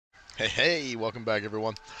Hey, welcome back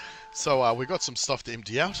everyone. So, we got some stuff to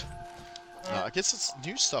empty out. I guess it's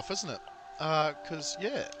new stuff, isn't it? Cause,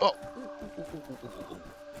 yeah. Oh!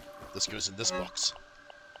 This goes in this box.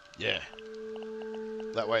 Yeah.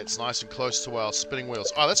 That way it's nice and close to our spinning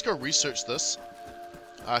wheels. Alright, let's go research this.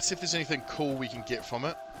 See if there's anything cool we can get from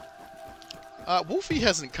it. Wolfie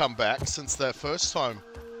hasn't come back since that first time.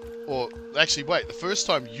 Or, actually, wait, the first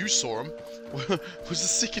time you saw him was the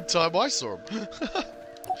second time I saw him.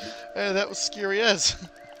 Yeah, that was scary as.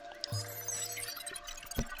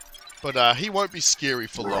 But he won't be scary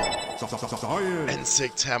for long.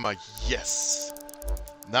 Insect hammer, yes.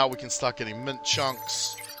 Now we can start getting mint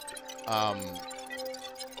chunks.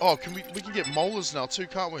 Oh, we can get molars now too,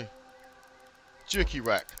 can't we? Jerky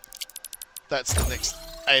rack. That's the next.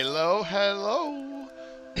 Hello.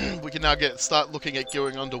 We can now start looking at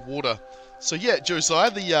going underwater. So yeah, Josiah,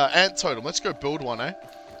 the ant totem. Let's go build one, eh?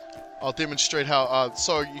 I'll demonstrate how,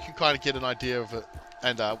 so you can kind of get an idea of it,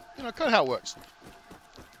 and, you know, kind of how it works.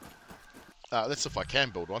 Let's see if I can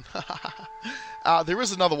build one. There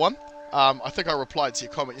is another one. I think I replied to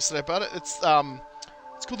your comment yesterday about it. It's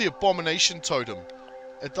called the Abomination Totem.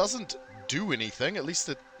 It doesn't do anything, at least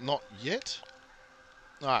not yet.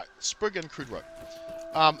 Alright, sprig and crude rope.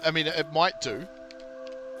 I mean, it might do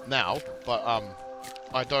now, but,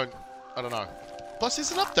 I don't know. Plus,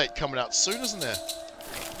 there's an update coming out soon, isn't there?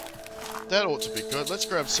 That ought to be good. Let's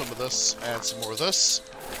grab some of this and some more of this.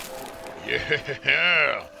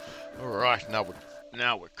 Yeah! Alright, now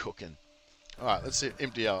we're cooking. Alright, let's see,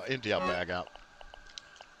 empty our bag out.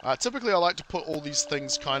 Typically I like to put all these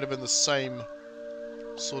things kind of in the same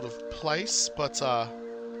sort of place, but oh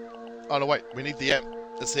no, wait, we need the ant.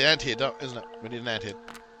 It's the ant head, isn't it? We need an ant head.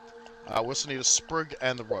 We also need a sprig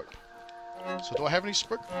and the rope. So do I have any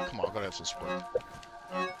sprig? Come on, I've got to have some sprig.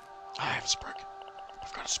 I have a sprig.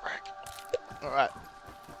 I've got a sprig. Alright.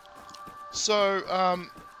 So,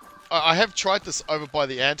 I have tried this over by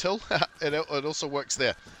the anthill. It also works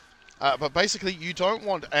there. But basically, you don't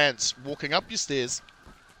want ants walking up your stairs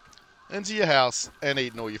into your house and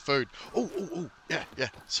eating all your food. Oh, yeah.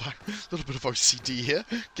 Sorry, a little bit of OCD here.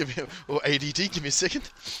 Or ADD, give me a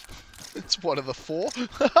second. It's one of the four.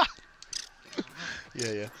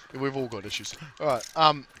 Yeah. We've all got issues. Alright,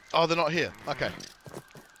 oh, they're not here. Okay.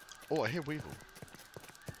 Oh, I hear Weevil.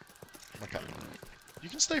 Okay. You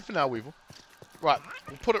can stay for now, Weevil. Right,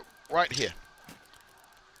 we'll put it right here.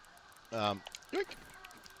 Yoink.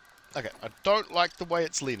 Okay, I don't like the way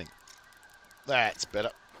it's leaning. That's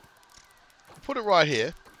better. Put it right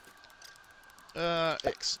here.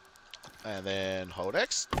 X. And then hold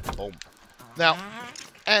X. Boom. Now,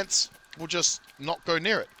 ants will just not go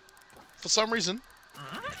near it. For some reason,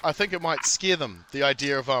 I think it might scare them, the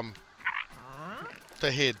idea of,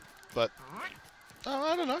 the head. But,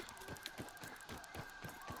 I don't know.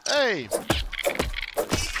 Hey!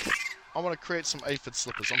 I want to create some aphid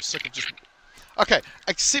slippers. I'm sick of just... Okay,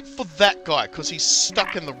 except for that guy, because he's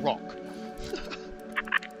stuck in the rock.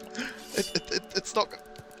 It's not...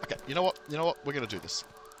 Okay, you know what? We're going to do this.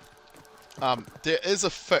 There is a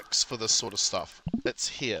fix for this sort of stuff. It's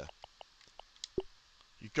here.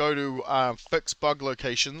 You go to fix bug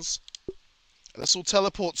locations. This will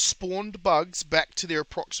teleport spawned bugs back to their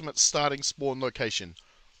approximate starting spawn location.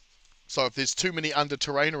 So if there's too many under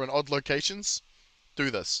terrain or in odd locations,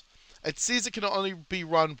 do this. It says it can only be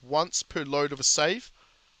run once per load of a save,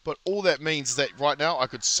 but all that means is that right now I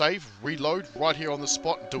could save, reload right here on the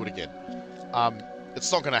spot and do it again.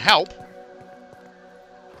 It's not going to help.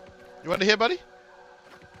 You want to hear, buddy?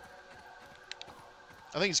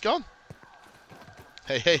 I think he's gone.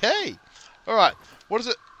 Hey. Alright, what is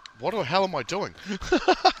it? What the hell am I doing?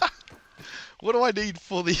 What do I need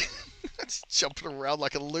for the... It's jumping around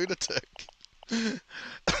like a lunatic.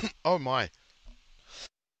 Oh my.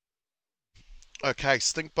 Okay,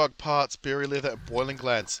 stink bug parts, berry leather, and boiling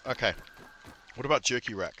glands. Okay. What about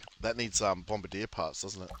jerky rack? That needs bombardier parts,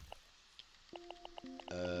 doesn't it?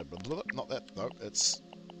 Not that. No, it's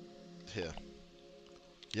here.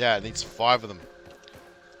 Yeah, it needs 5 of them.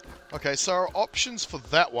 Okay, so our options for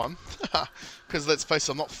that one, because let's face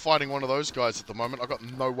it, I'm not fighting one of those guys at the moment. I've got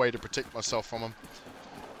no way to protect myself from them.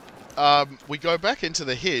 We go back into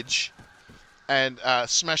the hedge and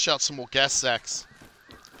smash out some more gas sacks.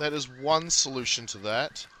 That is one solution to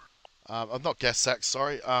that. Not gas sacks,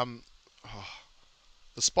 sorry. The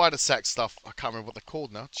spider sack stuff. I can't remember what they're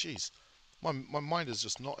called now. Jeez. My mind is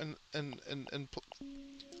just not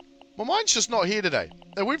my mind's just not here today.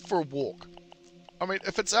 I went for a walk. I mean,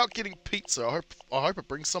 if it's out getting pizza, I hope it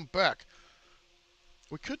brings some back.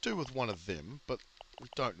 We could do with one of them, but we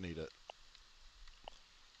don't need it.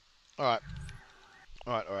 Alright.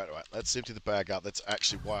 Alright, alright, alright. Let's empty the bag out. That's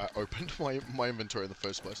actually why I opened my inventory in the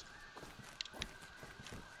first place.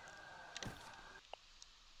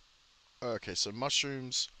 Okay, so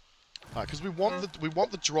mushrooms. Because we want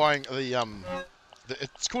the drying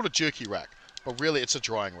it's called a jerky rack, but really it's a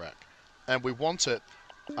drying rack, and we want it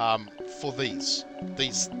for these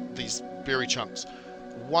berry chunks.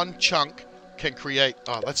 One chunk can create.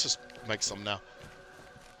 Oh, let's just make some now.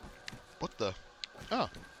 What the? Oh.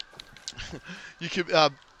 You can,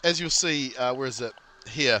 as you'll see, where is it?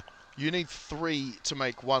 Here. You need 3 to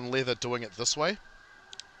make 1 leather doing it this way.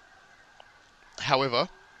 However,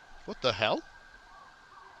 what the hell?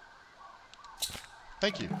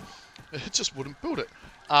 Thank you. It just wouldn't build it.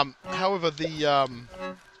 However, the,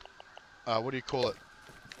 what do you call it?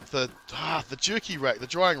 The jerky rack, the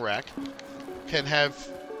drying rack, can have,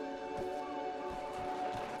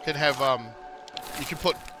 you can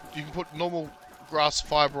put normal grass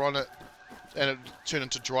fiber on it, and it turn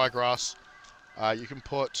into dry grass. You can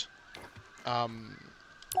put, oh,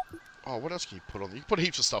 what else can you put on there? You can put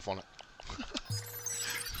heaps of stuff on it.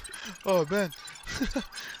 Oh, man.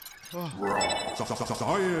 Oh,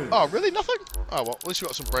 really? Nothing? Oh, well, at least you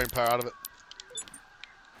got some brain power out of it.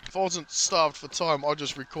 If I wasn't starved for time, I'd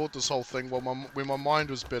just record this whole thing when my mind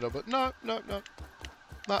was better. But no. No,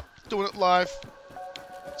 doing it live.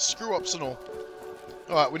 Screw-ups and all.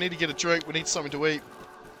 Alright, we need to get a drink. We need something to eat.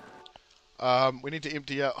 We need to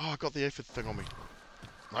empty out... Oh, I got the aphid thing on me.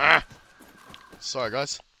 Ah! Sorry,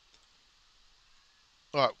 guys.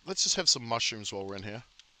 Alright, let's just have some mushrooms while we're in here.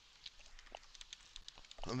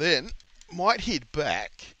 And then, might head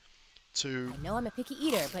back to... I know I'm a picky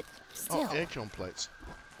eater, but still... Oh, acorn plates.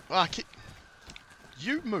 Ah,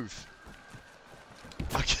 you move.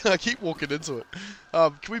 I keep walking into it.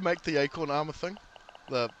 Can we make the acorn armor thing?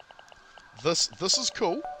 This is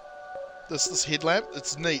cool. This headlamp,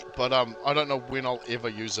 it's neat, but I don't know when I'll ever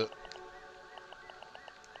use it.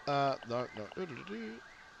 No.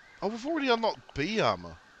 Oh, we've already unlocked bee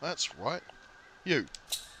armor. That's right. You.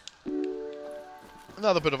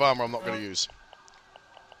 Another bit of armor I'm not going to use.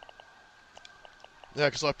 Yeah,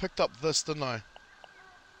 because I picked up this, didn't I?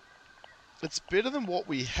 It's better than what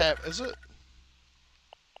we have, is it?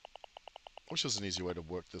 I wish there was an easy way to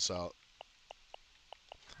work this out.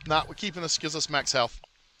 Nah, we're keeping this, gives us max health.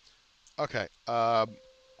 Okay, right,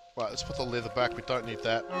 let's put the leather back, we don't need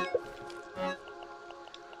that.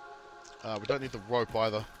 We don't need the rope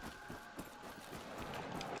either.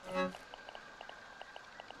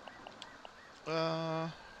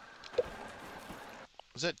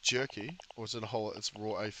 Is that jerky? Or is it a whole, it's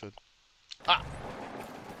raw aphid? Ah!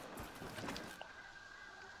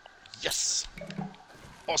 Yes!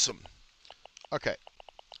 Awesome! Okay.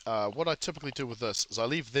 What I typically do with this is I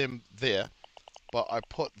leave them there, but I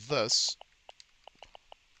put this,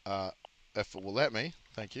 if it will let me,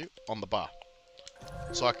 thank you, on the bar.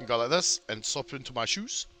 So I can go like this and swap into my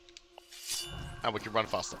shoes, and we can run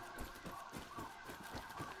faster.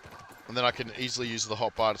 And then I can easily use the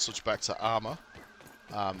hot bar to switch back to armor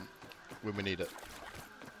when we need it.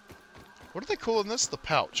 What are they calling this? The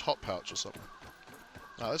pouch, hot pouch or something.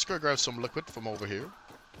 Let's go grab some liquid from over here.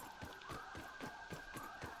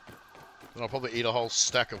 Then I'll probably eat a whole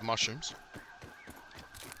stack of mushrooms.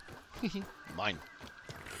 Mine.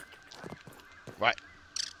 Right.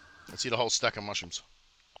 Let's eat a whole stack of mushrooms.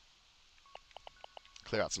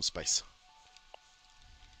 Clear out some space.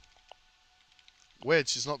 Weird,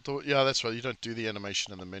 she's not doing... Yeah, that's right, you don't do the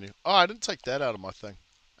animation in the menu. Oh, I didn't take that out of my thing.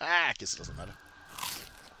 I guess it doesn't matter.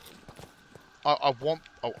 I want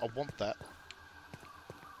that.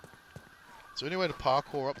 Is there any way to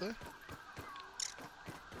parkour up there?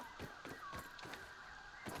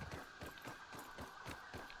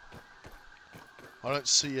 I don't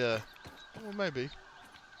see a... Well, maybe.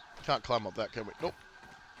 Can't climb up that, can we? Nope.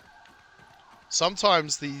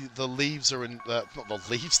 Sometimes the leaves are in... not the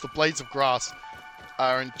leaves, the blades of grass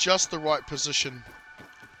are in just the right position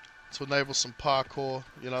to enable some parkour.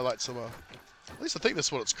 You know, like some... at least I think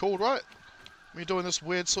that's what it's called, right? Me doing this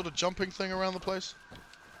weird sort of jumping thing around the place.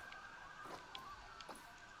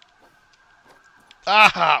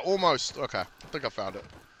 Aha! Almost. Okay. I think I found it.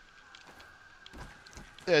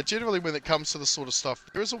 Yeah, generally when it comes to this sort of stuff,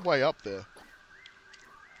 there is a way up there.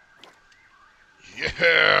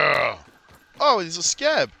 Yeah! Oh, there's a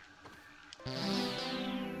scab!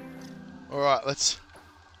 Alright, let's...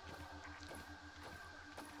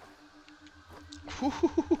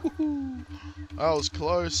 That was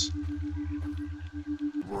close.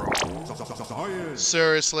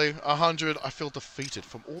 Seriously, 100. I feel defeated.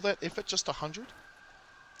 From all that effort, just 100?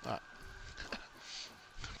 Alright.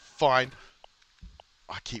 Fine.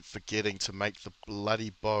 I keep forgetting to make the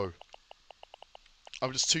bloody bow.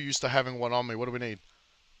 I'm just too used to having one on me. What do we need?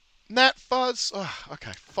 Gnat fuzz. Oh,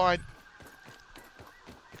 okay, fine.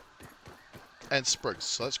 And sprigs.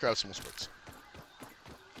 So let's grab some more sprigs.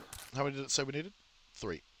 How many did it say we needed?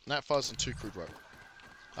 3. Gnat fuzz and 2 crude rope.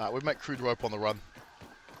 Alright, we make crude rope on the run.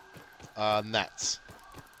 Gnats.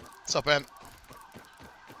 What's up, Ant?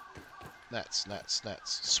 Gnats.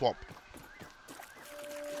 Swamp.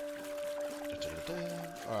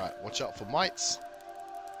 Alright, watch out for mites.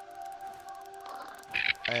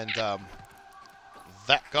 And,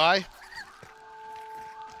 that guy.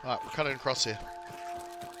 Alright, we're cutting across here.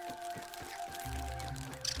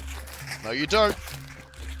 No, you don't.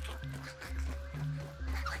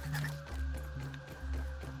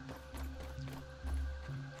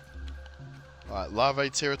 Alright, larvae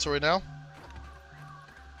territory now.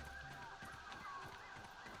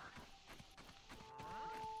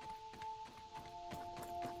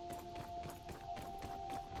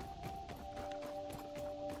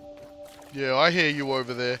 Yeah, I hear you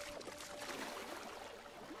over there.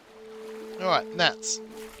 Alright, gnats.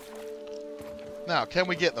 Now, can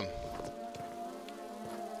we get them?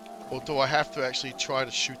 Or do I have to actually try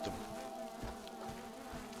to shoot them?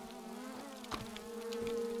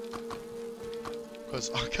 Because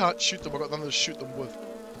I can't shoot them, I've got nothing to shoot them with.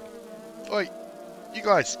 Oi, you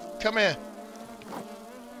guys, come here.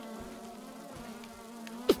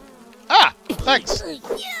 Ah! Thanks!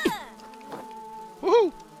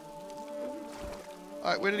 Woohoo!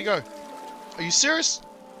 Alright, where did he go? Are you serious?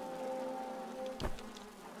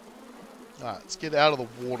 Alright, let's get out of the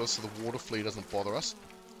water so the water flea doesn't bother us.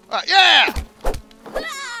 Alright, yeah!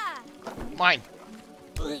 Mine.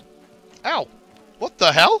 Ow! What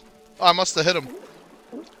the hell? Oh, I must have hit him.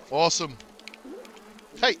 Awesome.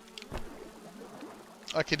 Hey!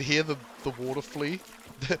 I can hear the water flea.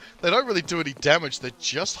 They don't really do any damage, they're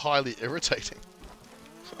just highly irritating.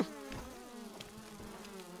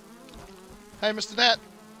 Hey, Mr. Gnat!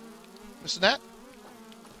 Mr. Gnat?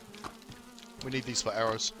 We need these for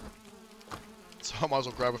arrows. So I might as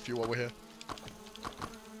well grab a few while we're here.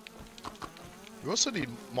 We also need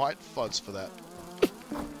mite fuzz for that.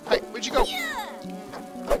 Hey, where'd you go?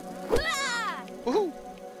 Woohoo!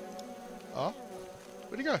 Ah?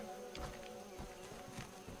 Where'd he go?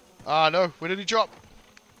 Ah, no. Where did he drop?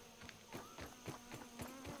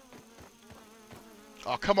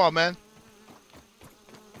 Oh, come on, man.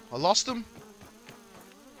 I lost him.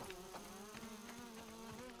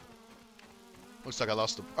 Looks like I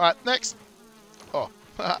lost him. Alright, next. Oh.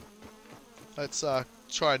 Let's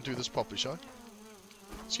try and do this properly, shall I?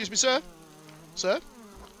 Excuse me, sir? Sir?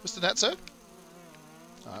 Mr. Gnat, sir?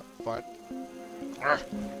 Alright, fine.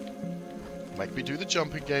 Make me do the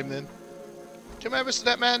jumping game, then. Come here, Mr.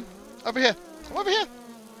 Gnat man. Over here. Come over here.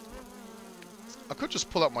 I could just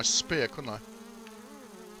pull out my spear, couldn't I?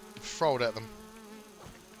 And throw it at them.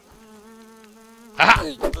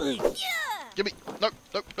 Haha! Give me. Nope,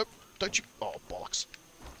 nope, nope. Don't you. Oh, bollocks.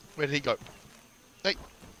 Where did he go? Hey.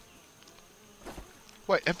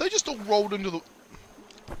 Wait, have they just all rolled into the...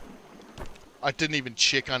 I didn't even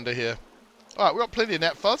check under here. Alright, we've got plenty of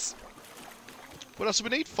gnat fuzz. What else do we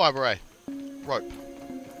need? Fibre A. Rope.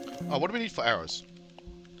 Oh, what do we need for arrows?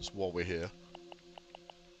 Just while we're here.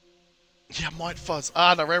 Yeah, mite fuzz.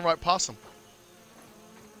 Ah, and I ran right past them.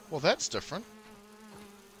 Well, that's different.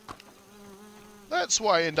 That's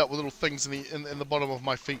why I end up with little things in the bottom of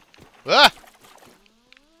my feet. Ah!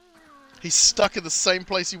 He's stuck in the same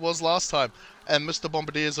place he was last time. And Mr.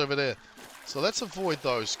 Bombardier's over there. So let's avoid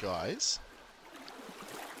those guys.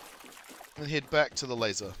 And head back to the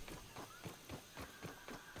laser.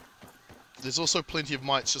 There's also plenty of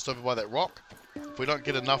mites just over by that rock. If we don't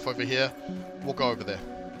get enough over here, we'll go over there.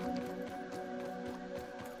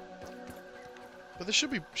 But there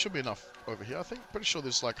should be enough over here, I think. Pretty sure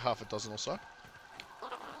there's like half a dozen or so.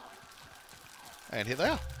 And here they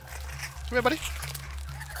are. Come here, buddy.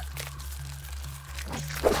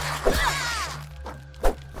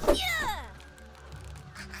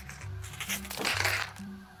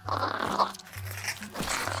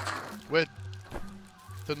 Weird.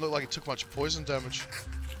 Didn't look like he took much poison damage.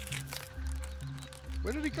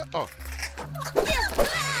 Where did he go? Oh.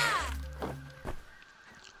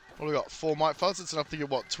 What do we got? 4 mite fuzz. It's enough to get,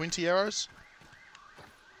 what, 20 arrows?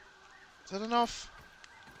 Is that enough?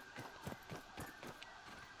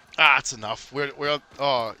 Ah, it's enough. We're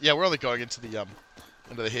oh yeah, we're only going into the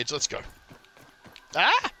hedge. Let's go.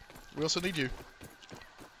 Ah! We also need you.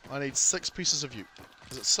 I need 6 pieces of you.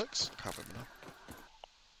 Is it 6? Can't remember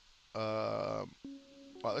now.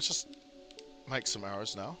 Right, let's just make some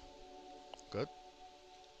arrows now. Good.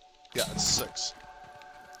 Yeah, it's 6.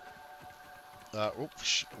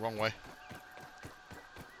 Oops, wrong way.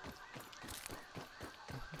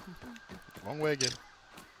 Wrong way again.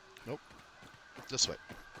 Nope. This way.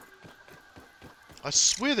 I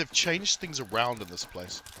swear they've changed things around in this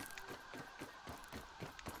place.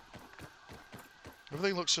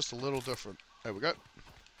 Everything looks just a little different. There we go.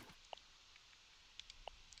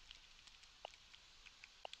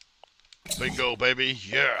 Bingo, baby.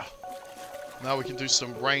 Yeah. Now we can do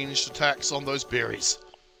some ranged attacks on those berries.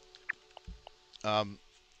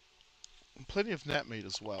 Plenty of gnat meat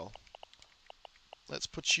as well. Let's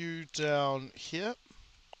put you down here.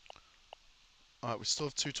 Alright, we still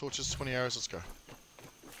have 2 torches, 20 arrows. Let's go.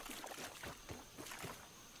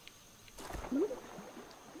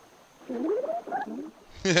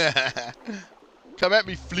 Come at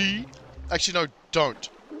me, flea. Actually, no, don't.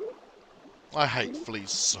 I hate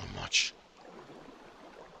fleas so much.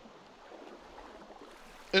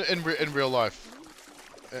 In real life.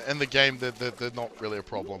 In the game, they're not really a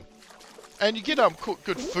problem. And you get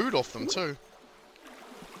good food off them, too.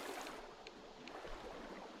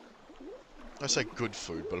 I say good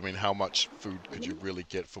food, but I mean how much food could you really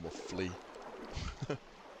get from a flea?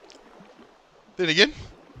 Then again,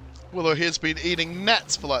 Willow here's been eating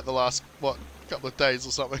gnats for like the last, what, couple of days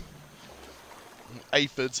or something.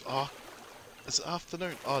 Aphids. Oh, it's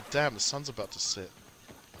afternoon. Oh, damn, the sun's about to set.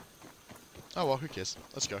 Oh, well, who cares?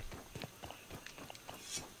 Let's go.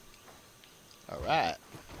 Alright.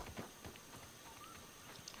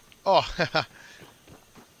 Oh,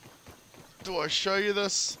 do I show you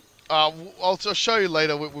this? I'll show you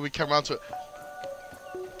later when we come around to it.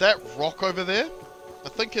 That rock over there, I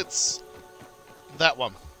think it's that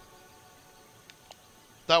one.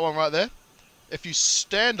 That one right there. If you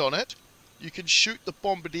stand on it, you can shoot the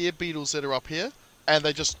bombardier beetles that are up here, and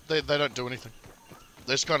they don't do anything.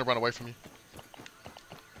 They just kind of run away from you.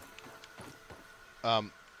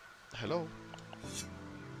 Hello?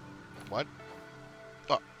 What?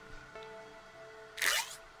 Oh.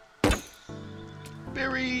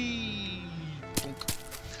 Berry!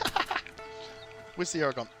 Where's the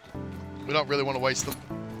arrow gone? We don't really want to waste them.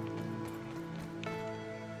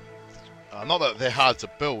 Not that they're hard to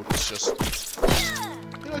build, it's just...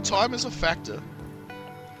 You know, time is a factor.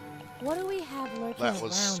 What do we have lurking That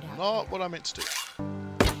was not what I meant to do.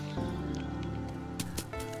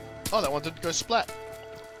 Oh, that one didn't go splat.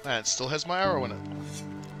 And it still has my arrow in it.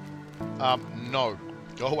 No.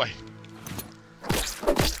 Go away.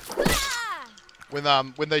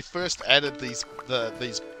 When they first added these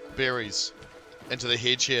berries into the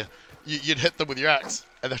hedge here, you'd hit them with your axe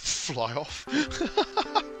and they'd fly off.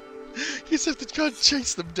 You just have to go and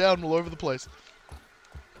chase them down all over the place.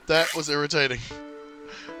 That was irritating.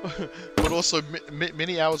 But also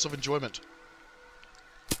many hours of enjoyment.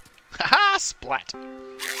 Haha! Splat!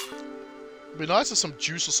 It'd be nice if some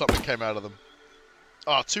juice or something came out of them.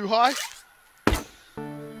 Oh, too high?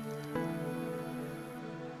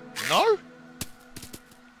 No?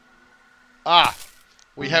 Ah!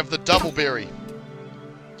 We have the double berry.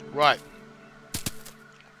 Right.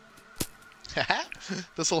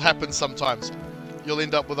 This will happen sometimes. You'll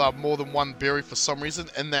end up with more than one berry for some reason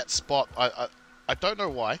in that spot. I don't know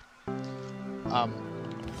why. And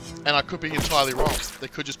I could be entirely wrong. There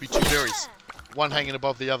could just be 2 berries. One hanging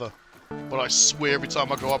above the other. But I swear every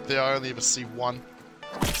time I go up there I only ever see one.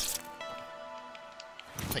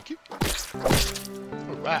 Thank you.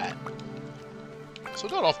 Alright. So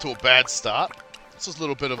we're not off to a bad start. This is a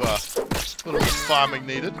little bit of farming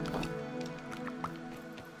needed.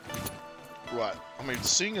 Right. I mean,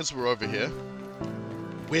 seeing as we're over here...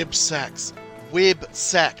 Web sacks. Web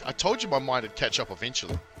sack. I told you my mind would catch up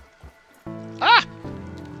eventually. Ah!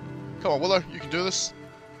 Come on, Willow. You can do this.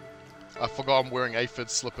 I forgot I'm wearing aphid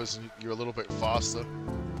slippers and you're a little bit faster.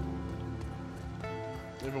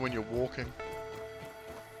 Even when you're walking.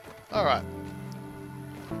 Alright.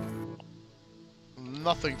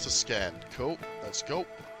 Nothing to scan. Cool. Let's go.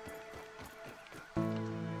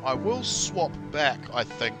 I will swap back, I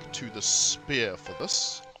think, to the spear for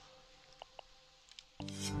this.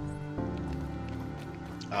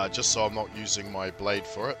 Just so I'm not using my blade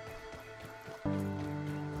for it.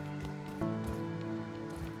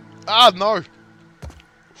 Ah, no!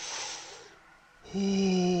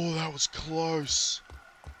 Ooh, that was close.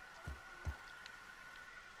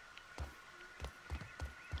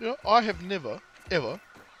 You know, I have never, ever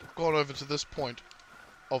gone over to this point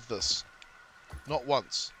of this. Not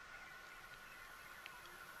once.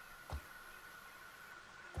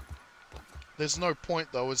 There's no point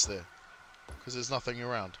though, is there? Because there's nothing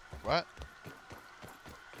around, right?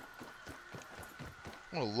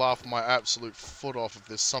 I'm gonna laugh my absolute foot off if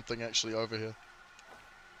there's something actually over here.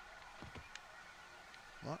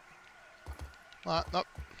 What? Nope.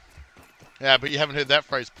 Yeah, but you haven't heard that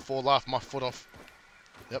phrase before. Laugh my foot off.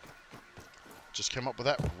 Yep. Just came up with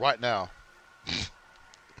that right now.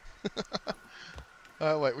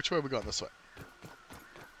 Wait, which way are we going? This way.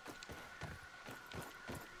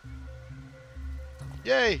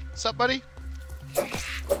 Yay! What's up, buddy?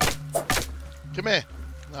 Come here.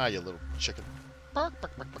 Ah, you little chicken. Bark,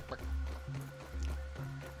 bark, bark, bark, bark.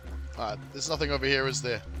 Alright, there's nothing over here, is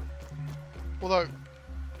there? Although,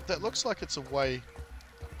 that looks like it's a way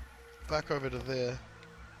back over to there.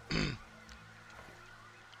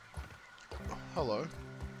 Hello.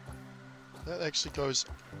 That actually goes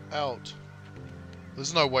out.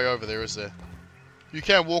 There's no way over there, is there? You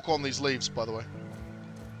can walk on these leaves, by the way.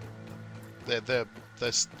 They're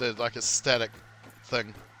like a static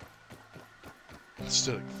thing.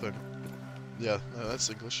 Static thing. Yeah, no, that's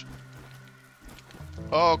English.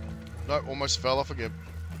 Oh, no, almost fell off again.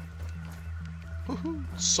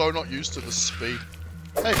 So not used to the speed.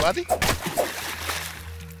 Hey, buddy.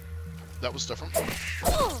 That was different.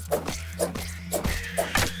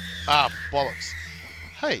 Ah, bollocks.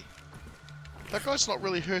 Hey, that guy's not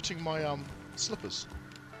really hurting my slippers.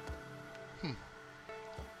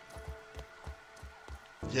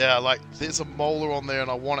 Yeah, like there's a molar on there, and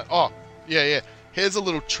I want it. Oh, yeah. Here's a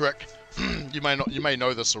little trick. You may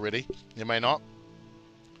know this already. You may not.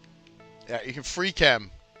 Yeah, you can free cam,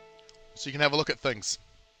 so you can have a look at things.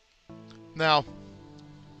 Now,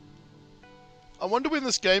 I wonder when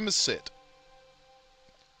this game is set.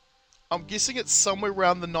 I'm guessing it's somewhere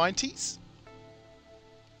around the 90s,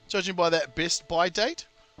 judging by that Best Buy date,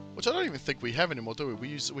 which I don't even think we have anymore, do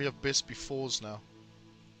we? We have Best Befores now.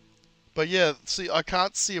 But yeah, see, I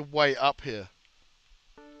can't see a way up here.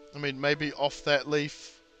 I mean, maybe off that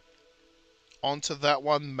leaf, onto that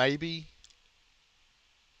one, maybe.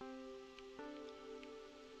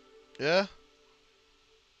 Yeah?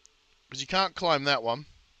 Because you can't climb that one.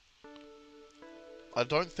 I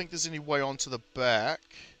don't think there's any way onto the back.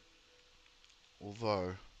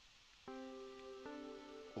 Although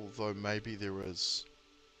maybe there is.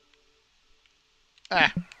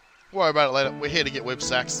 Ah! Worry about it later. We're here to get web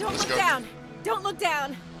sacks. Don't Let's look go. down! Don't look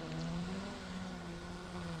down!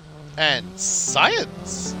 And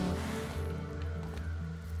science!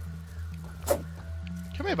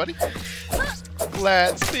 Come here, buddy.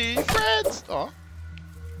 Let's be friends! Oh.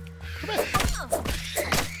 Come here.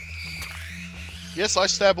 Yes, I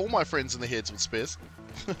stab all my friends in the heads with spears.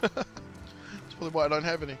 That's probably why I don't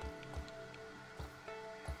have any.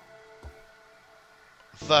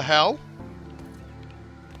 The hell?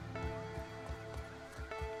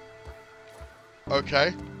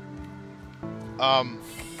 Okay.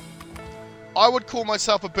 I would call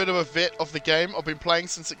myself a bit of a vet of the game. I've been playing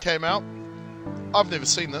since it came out. I've never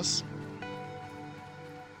seen this.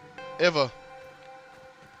 Ever.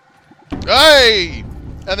 Hey!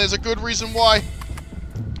 And there's a good reason why.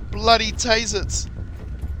 Bloody tasers.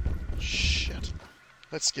 Shit.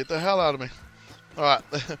 That scared the hell out of me. Alright.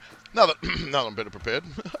 now that I'm better prepared.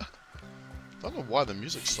 I don't know why the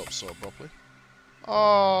music stopped so abruptly.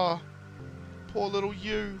 Ah. Poor little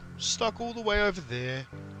you, stuck all the way over there.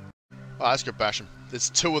 Oh, let's go bash him. There's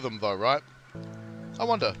two of them though, right? I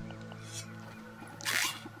wonder.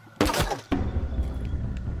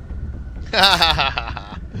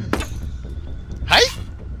 Hey?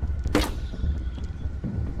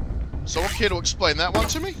 Someone care to explain that one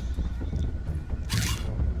to me?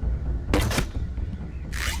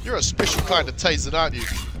 You're a special kind of taser, aren't you?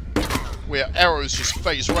 Where arrows just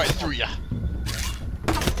phase right through ya.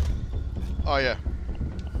 Oh, yeah.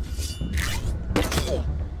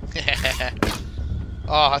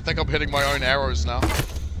 Oh, I think I'm hitting my own arrows now.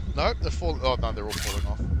 Nope, they're falling. Oh, no, they're all falling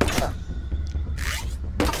off.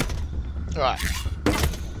 Alright.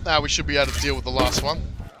 Now we should be able to deal with the last one.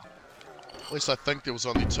 At least I think there was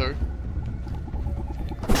only two.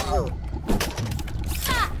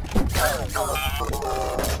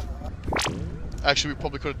 Actually, we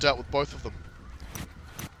probably could have dealt with both of them.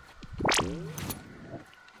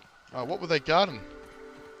 What were they guarding?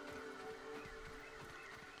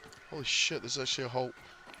 Holy shit, there's actually a whole...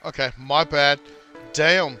 Okay, my bad.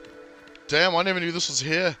 Damn. Damn, I never knew this was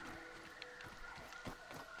here.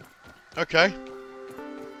 Okay.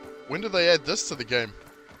 When did they add this to the game?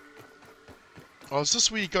 Oh, is this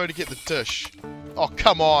where you go to get the dish? Oh,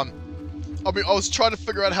 come on. I mean, I was trying to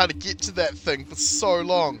figure out how to get to that thing for so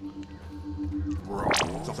long.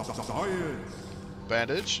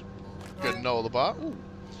 Bandage. Granola bar. Ooh.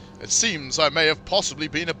 It seems I may have possibly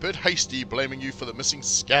been a bit hasty blaming you for the missing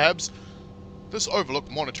scabs. This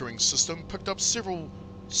overlook monitoring system picked up several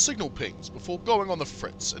signal pings before going on the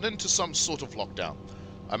fritz and into some sort of lockdown.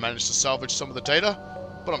 I managed to salvage some of the data,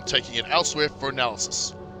 but I'm taking it elsewhere for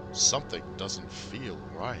analysis. Something doesn't feel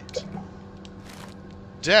right.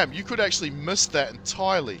 Damn, you could actually miss that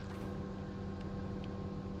entirely.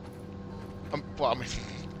 Well, I mean,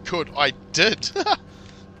 good, I did.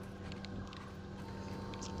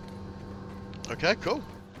 Okay, cool.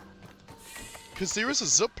 Because there is a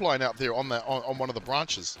zip line out there on that on one of the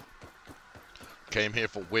branches. Came here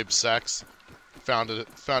for web sacks. Found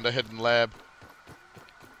a hidden lab.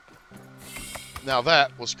 Now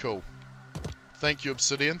that was cool. Thank you,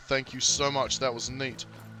 Obsidian. Thank you so much. That was neat.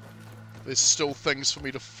 There's still things for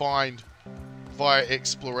me to find via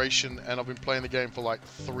exploration, and I've been playing the game for like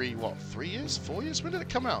 3 years? 4 years? When did it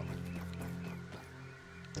come out?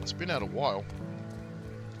 It's been out a while.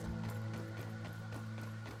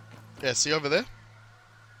 Yeah, see over there?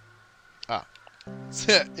 Ah.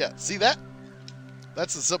 Yeah, see that?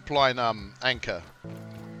 That's a zipline anchor.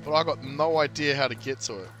 But I got no idea how to get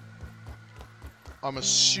to it. I'm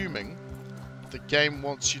assuming the game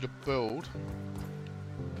wants you to build...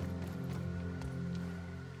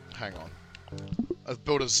 Hang on.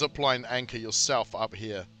 Build a zipline anchor yourself up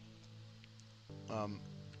here.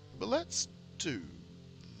 But let's do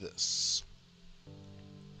this.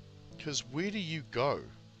 Because where do you go?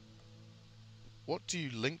 What do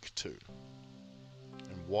you link to?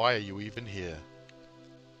 And why are you even here?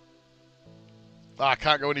 Ah, I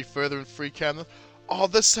can't go any further in free camera. Oh,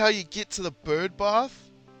 this is how you get to the bird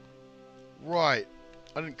bath? Right.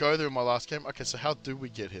 I didn't go there in my last game. Okay, so how do we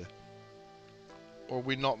get here? Or are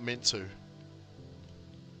we not meant to?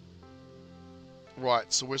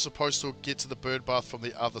 Right, so we're supposed to get to the bird bath from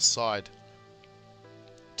the other side.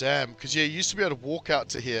 Damn, because yeah, you used to be able to walk out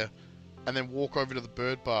to here and then walk over to the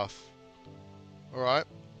bird bath. Alright.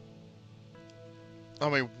 I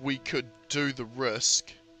mean, we could do the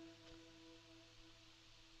risk.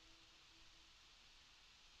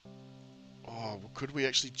 Oh, could we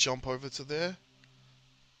actually jump over to there?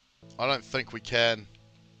 I don't think we can.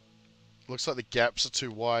 Looks like the gaps are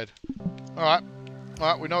too wide. Alright.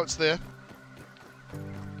 Alright, we know it's there.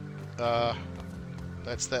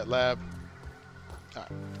 That's that lab.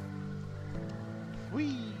 Alright.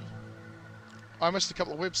 Whee! I missed a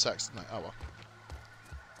couple of web sacks tonight. Oh well.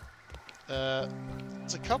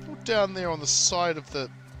 There's a couple down there on the side of the...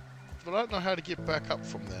 But I don't know how to get back up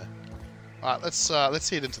from there. Alright, let's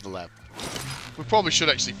head into the lab. We probably should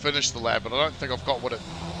actually finish the lab, but I don't think I've got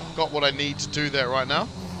what I need to do that right now.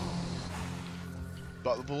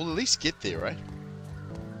 But we'll at least get there, right?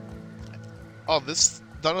 Oh,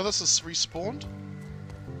 none of this is respawned?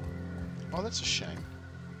 Oh, that's a shame.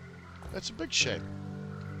 That's a big shame.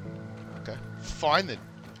 Okay, fine then.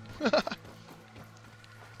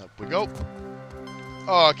 Up we go.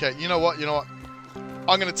 Oh, okay, you know what?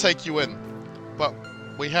 I'm gonna take you in. But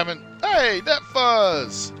we haven't... Hey, that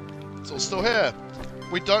fuzz! It's all still here.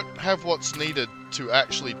 We don't have what's needed to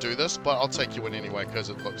actually do this, but I'll take you in anyway, because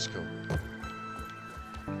it looks cool.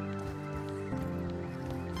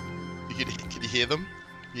 Can you hear them?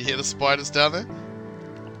 You hear the spiders down there?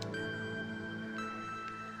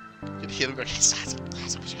 You can hear them going...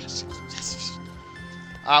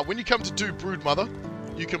 when you come to do Broodmother,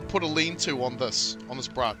 you can put a lean-to on this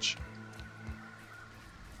branch.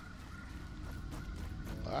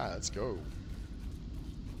 Let's go.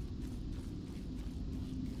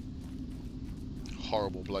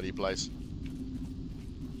 Horrible bloody place.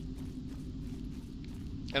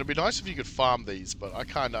 And it'd be nice if you could farm these, but I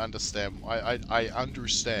kind of understand. I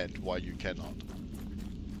understand why you cannot.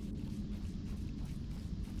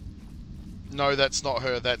 No, that's not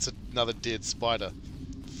her. That's another dead spider.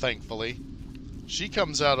 Thankfully. She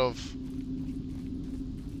comes out of...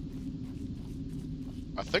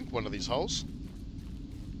 I think one of these holes.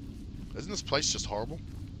 Isn't this place just horrible?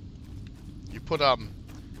 You put,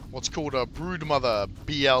 what's called a Broodmother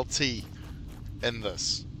BLT in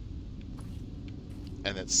this.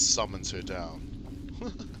 And it summons her down.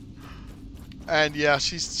 And yeah,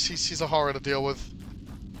 she's a horror to deal with.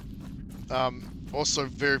 Also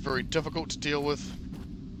very, very difficult to deal with.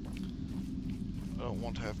 I don't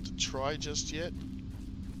want to have to try just yet.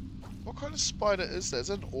 What kind of spider is that? Is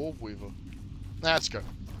that an orb weaver? Nah, let's go.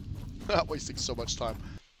 Not wasting so much time.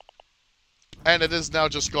 And it is now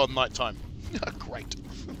just gone nighttime. Great.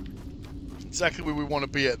 Exactly where we want to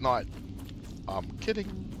be at night. I'm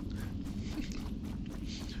kidding.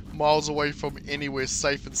 Miles away from anywhere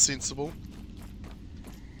safe and sensible.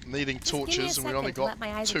 Needing torches, and we only got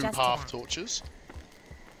 2 half torches.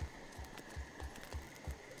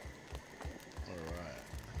 Alright.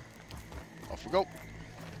 Off we go.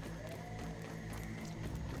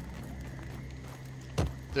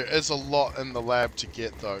 There is a lot in the lab to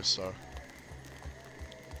get though, so...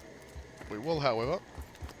 We will, however,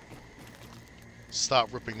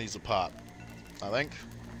 start ripping these apart, I think.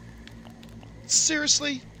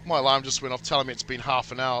 Seriously? My alarm just went off telling me it's been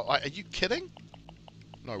half an hour. Like, are you kidding?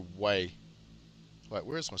 No way. Wait,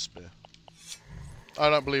 where is my spare? I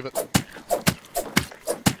don't believe it.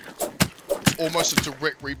 It's almost a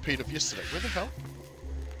direct repeat of yesterday. Where the hell?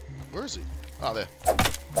 Where is he? Oh, there.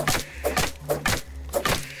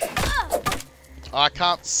 I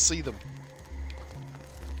can't see them.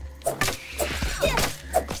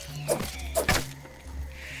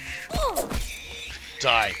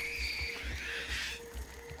 Die.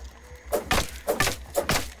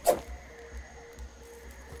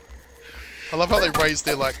 I love how they raise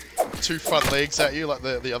their, like, 2 front legs at you like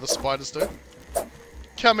the other spiders do.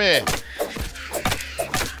 Come here.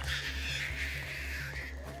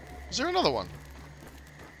 Is there another one?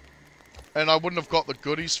 And I wouldn't have got the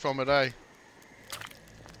goodies from it, eh?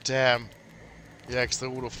 Damn. Yeah, because they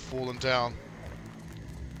would have fallen down.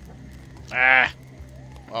 Ah!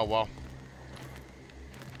 Oh, well.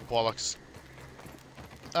 Bollocks.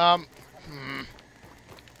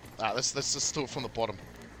 Let's just do it from the bottom.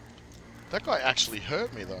 That guy actually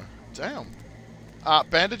hurt me, though. Damn.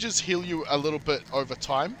 Bandages heal you a little bit over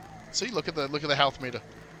time. See, look at the health meter.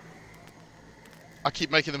 I keep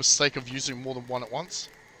making the mistake of using more than one at once.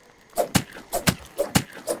 Alright,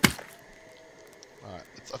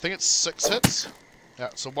 I think it's 6 hits. Yeah,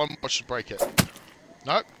 so one more should break it.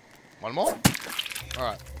 Nope. One more.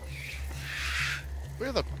 Alright.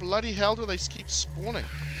 Where the bloody hell do they keep spawning?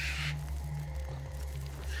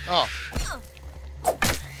 Oh.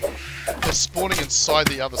 They're spawning inside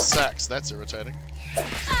the other sacks. That's irritating.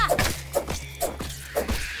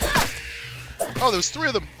 Oh, there's 3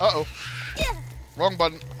 of them. Uh-oh. Wrong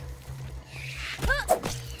button.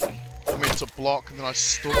 I meant to block and then I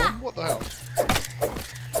storm. What the hell?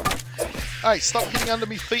 Hey, stop getting under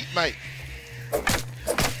me feet, mate.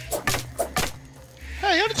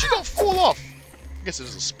 Hey, how did you not fall off? I guess it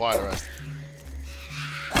was a spider, eh?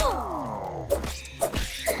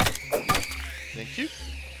 Thank you.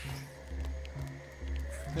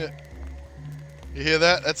 Yeah. You hear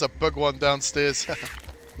that? That's a big one downstairs.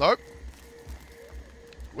 Nope.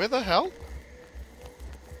 Where the hell?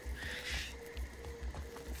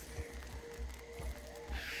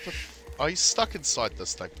 Oh, he's stuck inside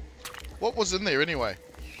this thing. What was in there anyway?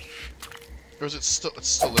 Or is it still? It's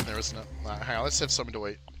still in there, isn't it? Nah, hang on, let's have something to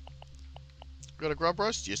eat. Got a grub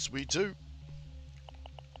roast? Yes, we do.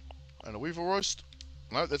 And a weevil roast?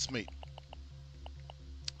 No, that's meat.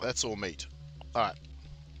 That's all meat. Alright.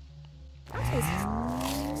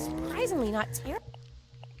 Surprisingly not terrible.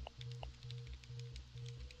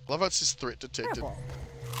 Love how it says threat detected. Oh,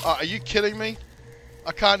 are you kidding me?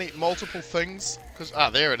 I can't eat multiple things because...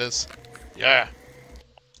 Ah, there it is. Yeah.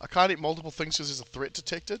 I can't eat multiple things because there's a threat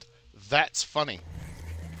detected? That's funny.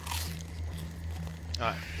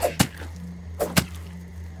 Alright.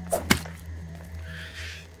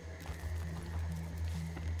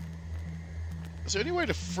 Is there any way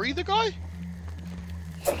to free the guy?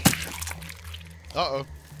 Uh-oh.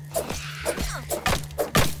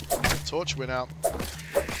 Torch went out.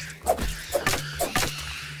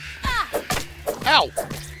 Ow!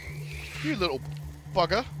 You little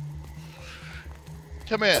bugger.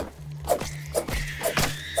 Come here.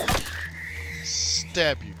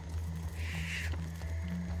 Stab you.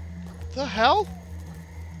 The hell?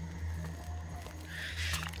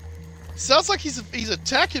 Sounds like he's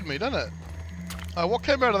attacking me, doesn't it? What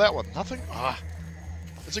came out of that one? Nothing? Ah.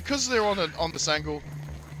 Is it because they're on this angle?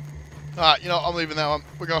 You know, I'm leaving that one.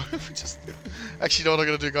 We're going. Actually, you know what I'm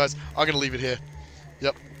going to do, guys? I'm going to leave it here.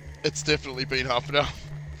 Yep. It's definitely been half an hour.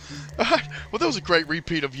 Alright. Well, that was a great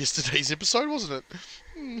repeat of yesterday's episode, wasn't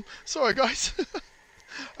it? Sorry, guys.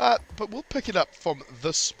 But we'll pick it up from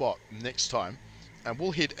this spot next time. And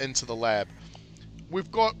we'll head into the lab.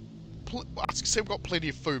 We've got... I was going to say we've got plenty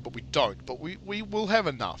of food, but we don't. But we will have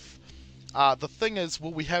enough. The thing is,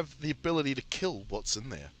 will we have the ability to kill what's in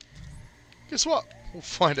there? Guess what? We'll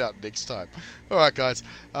find out next time. Alright, guys.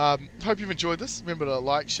 Hope you've enjoyed this. Remember to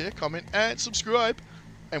like, share, comment, and subscribe.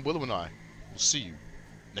 And Willow and I will see you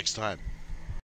next time.